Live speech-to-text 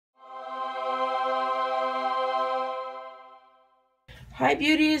Hi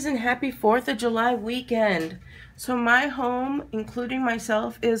beauties and happy 4th of July weekend. So my home, including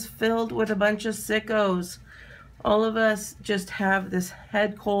myself, is filled with a bunch of sickos. All of us just have this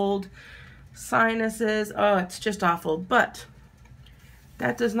head cold, sinuses, oh it's just awful. But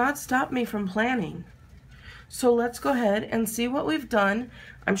that does not stop me from planning. So let's go ahead and see what we've done.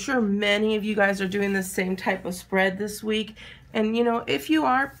 I'm sure many of you guys are doing the same type of spread this week. And you know, if you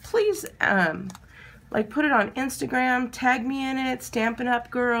are, please like put it on Instagram, tag me in it, Stampin' Up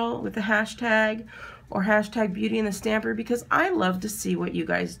Girl with the hashtag, or hashtag BeautyandtheStamper, because I love to see what you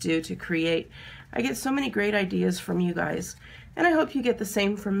guys do to create. I get so many great ideas from you guys, and I hope you get the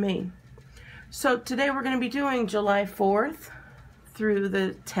same from me. So today we're going to be doing July 4th through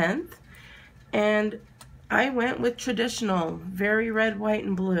the 10th, and I went with traditional, very red, white,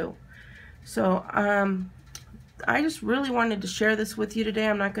 and blue. So I just really wanted to share this with you today.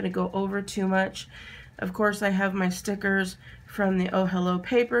 I'm not going to go over too much. Of course, I have my stickers from the Oh Hello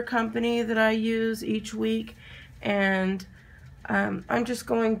paper company that I use each week, and I'm just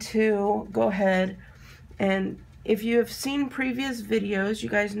going to go ahead, and if you have seen previous videos, you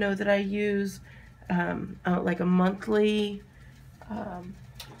guys know that I use like a monthly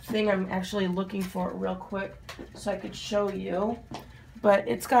thing. I'm actually looking for it real quick so I could show you, but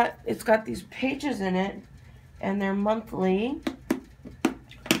it's got these pages in it, and they're monthly.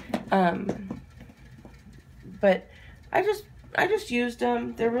 But I just used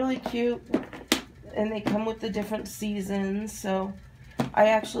them. They're really cute, and they come with the different seasons. So I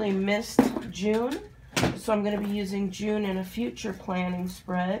actually missed June, so I'm going to be using June in a future planning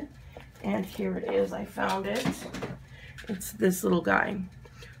spread. And here it is. I found it. It's this little guy.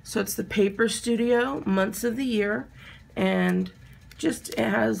 So it's the Paper Studio months of the year, and just it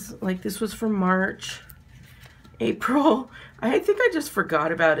has, like, this was for March, April. I think I just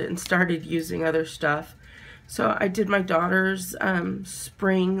forgot about it and started using other stuff. So I did my daughter's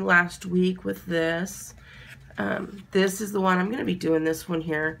spring last week with this. This is the one, I'm going to be doing this one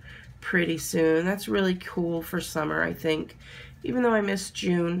here pretty soon. That's really cool for summer, I think. Even though I missed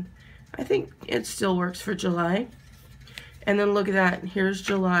June, I think it still works for July. And then look at that, here's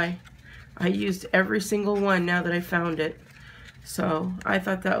July. I used every single one now that I found it. So I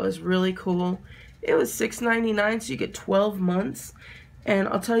thought that was really cool. It was $6.99, so you get 12 months. And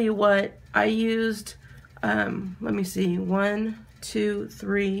I'll tell you what, I used, let me see, 1, 2,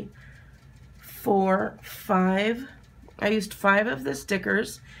 3, 4, 5. I used 5 of the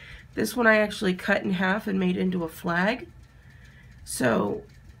stickers. This one I actually cut in half and made into a flag. So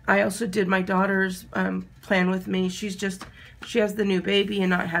I also did my daughter's plan with me. She has the new baby and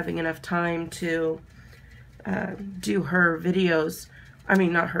not having enough time to do her videos. I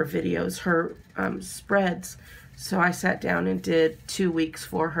mean, not her videos, her spreads. So I sat down and did 2 weeks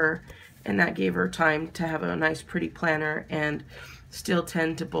for her, and that gave her time to have a nice pretty planner and still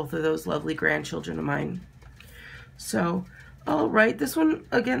tend to both of those lovely grandchildren of mine. So, alright, this one,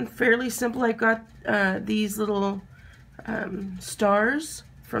 again, fairly simple. I got these little stars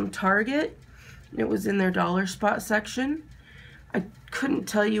from Target. It was in their dollar spot section. I couldn't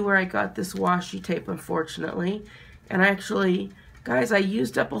tell you where I got this washi tape, unfortunately. And I actually, guys, I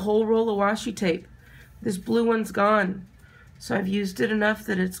used up a whole roll of washi tape. This blue one's gone. So I've used it enough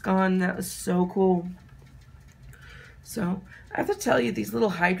that it's gone. That was so cool. So I have to tell you, these little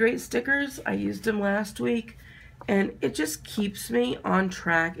hydrate stickers, I used them last week, and it just keeps me on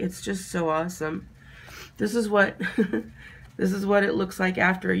track. It's just so awesome. This is what this is what it looks like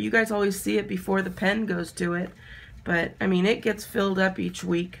after. You guys always see it before the pen goes to it, but I mean, it gets filled up each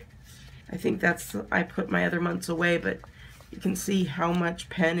week. I think that's, I put my other months away, but you can see how much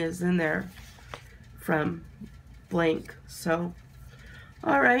pen is in there from blank. So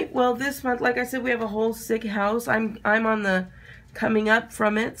alright, well, this month, like I said, we have a whole sick house. I'm on the coming up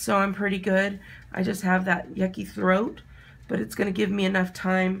from it, so I'm pretty good. I just have that yucky throat, but it's going to give me enough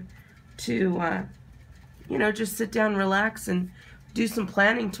time to you know, just sit down, relax, and do some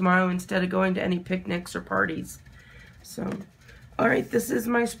planning tomorrow instead of going to any picnics or parties. So alright, this is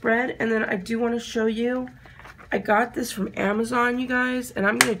my spread, and then I do want to show you, I got this from Amazon, you guys, and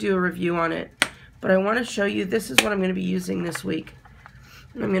I'm going to do a review on it. But I want to show you, this is what I'm going to be using this week.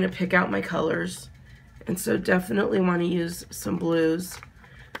 I'm going to pick out my colors. And so definitely want to use some blues.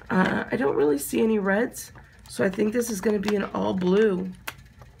 I don't really see any reds, so I think this is going to be an all blue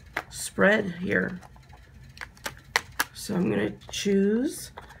spread here. So I'm going to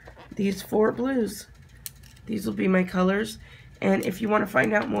choose these 4 blues. These will be my colors. And if you want to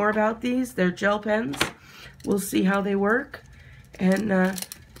find out more about these, they're gel pens. We'll see how they work. And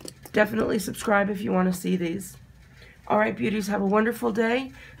definitely subscribe if you want to see these. Alright, beauties, have a wonderful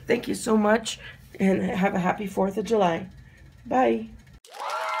day. Thank you so much, and have a happy 4th of July. Bye.